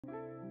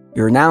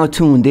You're now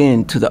tuned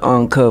in to the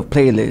Uncuffed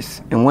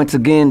playlist, and once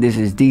again, this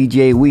is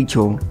DJ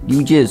Wicho.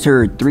 You just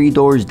heard 3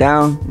 Doors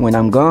Down, When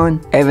I'm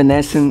Gone,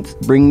 Evanescence,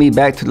 Bring Me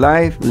Back to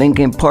Life,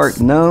 Linkin Park,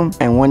 Numb,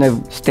 and one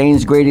of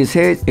Stain's greatest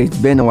hits, It's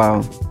Been a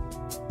While.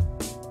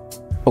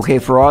 Okay,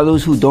 for all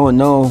those who don't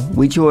know,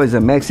 Wicho is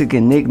a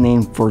Mexican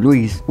nickname for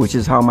Luis, which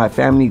is how my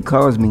family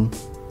calls me.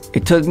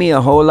 It took me a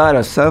whole lot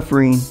of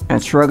suffering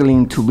and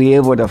struggling to be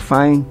able to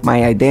find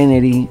my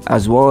identity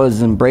as well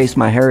as embrace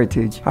my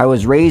heritage. I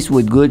was raised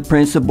with good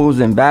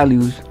principles and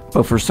values,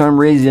 but for some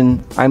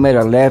reason, I made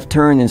a left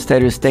turn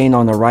instead of staying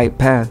on the right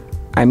path.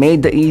 I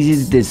made the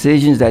easiest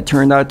decisions that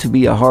turned out to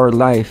be a hard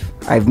life.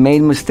 I've made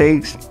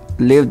mistakes,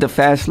 lived a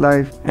fast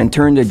life, and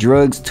turned to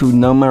drugs to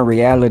numb my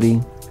reality.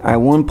 At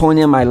one point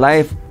in my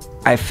life,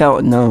 I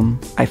felt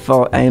numb, I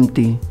felt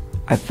empty,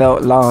 I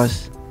felt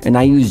lost, and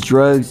I used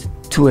drugs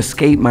to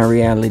escape my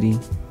reality,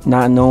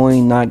 not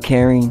knowing, not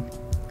caring.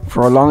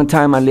 For a long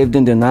time I lived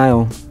in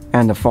denial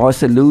and the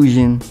false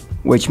illusion,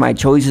 which my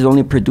choices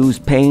only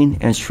produced pain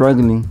and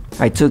struggling.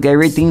 I took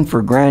everything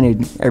for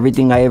granted,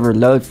 everything I ever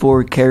loved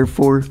for, cared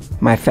for,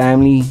 my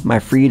family, my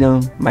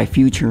freedom, my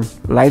future.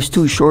 Life's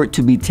too short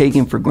to be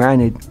taken for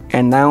granted,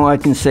 and now I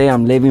can say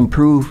I'm living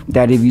proof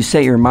that if you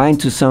set your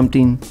mind to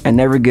something and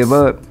never give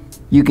up,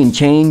 you can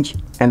change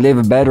and live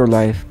a better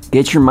life.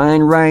 Get your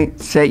mind right,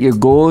 set your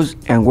goals,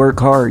 and work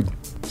hard.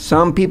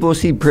 Some people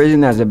see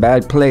prison as a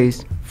bad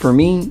place. For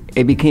me,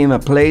 it became a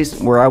place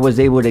where I was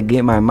able to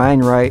get my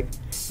mind right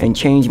and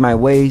change my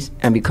ways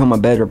and become a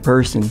better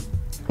person.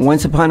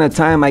 Once upon a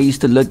time, I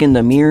used to look in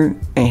the mirror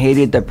and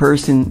hated the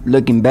person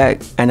looking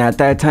back. And at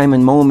that time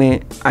and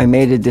moment, I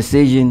made a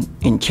decision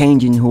in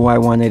changing who I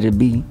wanted to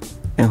be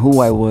and who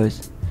I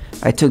was.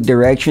 I took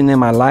direction in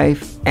my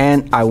life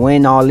and I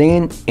went all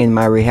in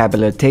my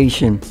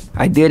rehabilitation.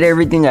 I did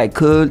everything I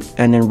could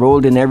and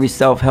enrolled in every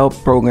self-help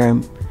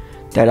program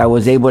that I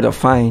was able to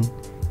find.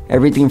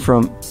 Everything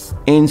from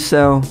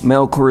incel,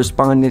 male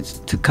correspondence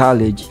to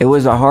college. It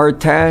was a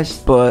hard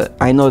task, but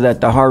I know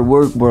that the hard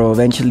work will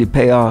eventually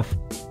pay off.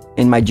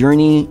 In my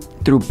journey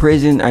through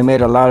prison, I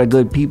met a lot of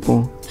good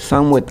people.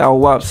 Some with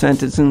LWOP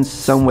sentences,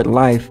 some with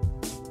life.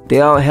 They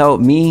all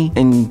helped me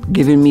in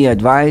giving me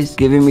advice,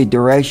 giving me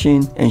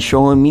direction, and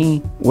showing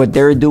me what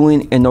they're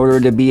doing in order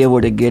to be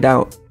able to get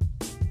out.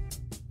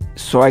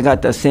 So I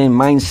got the same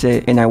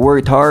mindset and I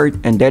worked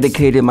hard and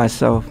dedicated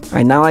myself.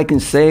 And now I can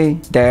say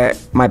that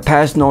my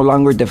past no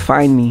longer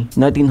defined me.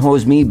 Nothing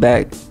holds me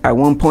back. At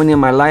one point in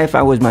my life,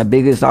 I was my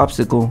biggest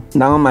obstacle.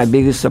 Now I'm my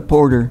biggest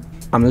supporter.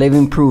 I'm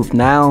living proof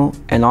now,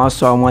 and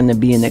also I want to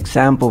be an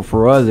example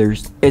for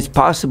others. It's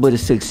possible to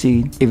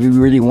succeed if you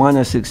really want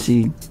to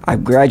succeed.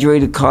 I've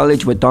graduated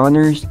college with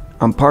honors.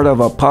 I'm part of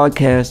a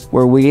podcast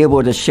where we're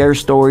able to share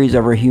stories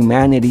of our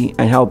humanity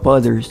and help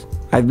others.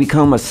 I've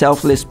become a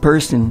selfless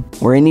person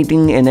where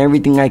anything and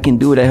everything I can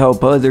do to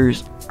help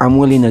others, I'm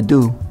willing to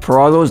do.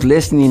 For all those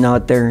listening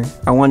out there,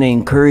 I want to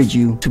encourage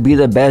you to be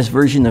the best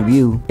version of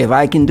you. If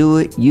I can do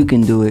it, you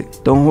can do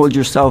it. Don't hold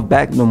yourself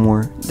back no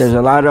more. There's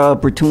a lot of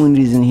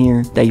opportunities in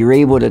here that you're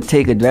able to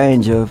take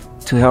advantage of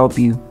to help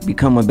you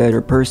become a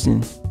better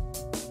person.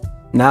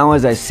 Now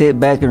as I sit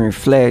back and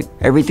reflect,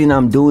 everything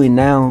I'm doing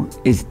now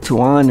is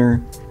to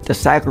honor the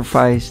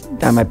sacrifice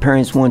that my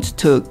parents once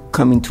took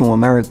coming to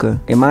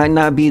America. It might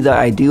not be the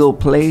ideal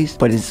place,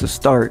 but it's a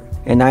start.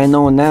 And I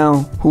know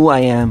now who I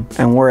am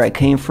and where I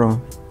came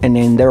from. And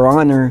in their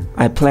honor,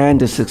 I plan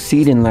to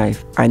succeed in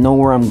life. I know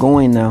where I'm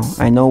going now.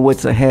 I know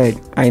what's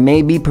ahead. I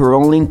may be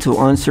paroling to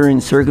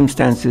uncertain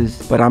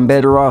circumstances, but I'm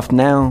better off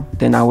now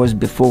than I was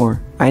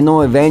before. I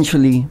know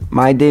eventually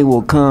my day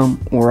will come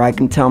where I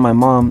can tell my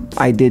mom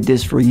I did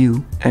this for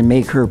you and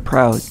make her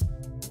proud.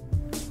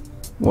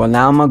 Well,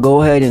 now I'm gonna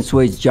go ahead and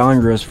switch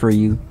genres for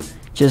you.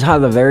 Just how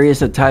the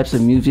various types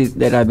of music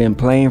that I've been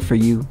playing for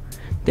you,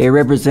 they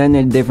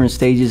represented different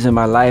stages in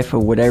my life or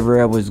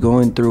whatever I was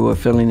going through or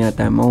feeling at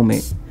that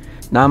moment.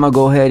 Now I'm gonna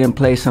go ahead and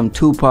play some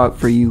Tupac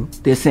for you,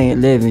 This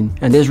Ain't Living.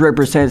 And this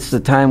represents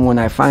the time when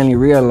I finally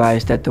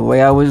realized that the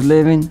way I was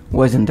living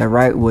wasn't the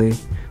right way.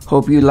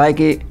 Hope you like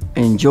it,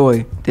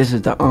 enjoy. This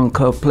is the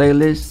Uncuffed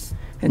playlist,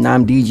 and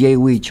I'm DJ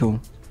Wicho.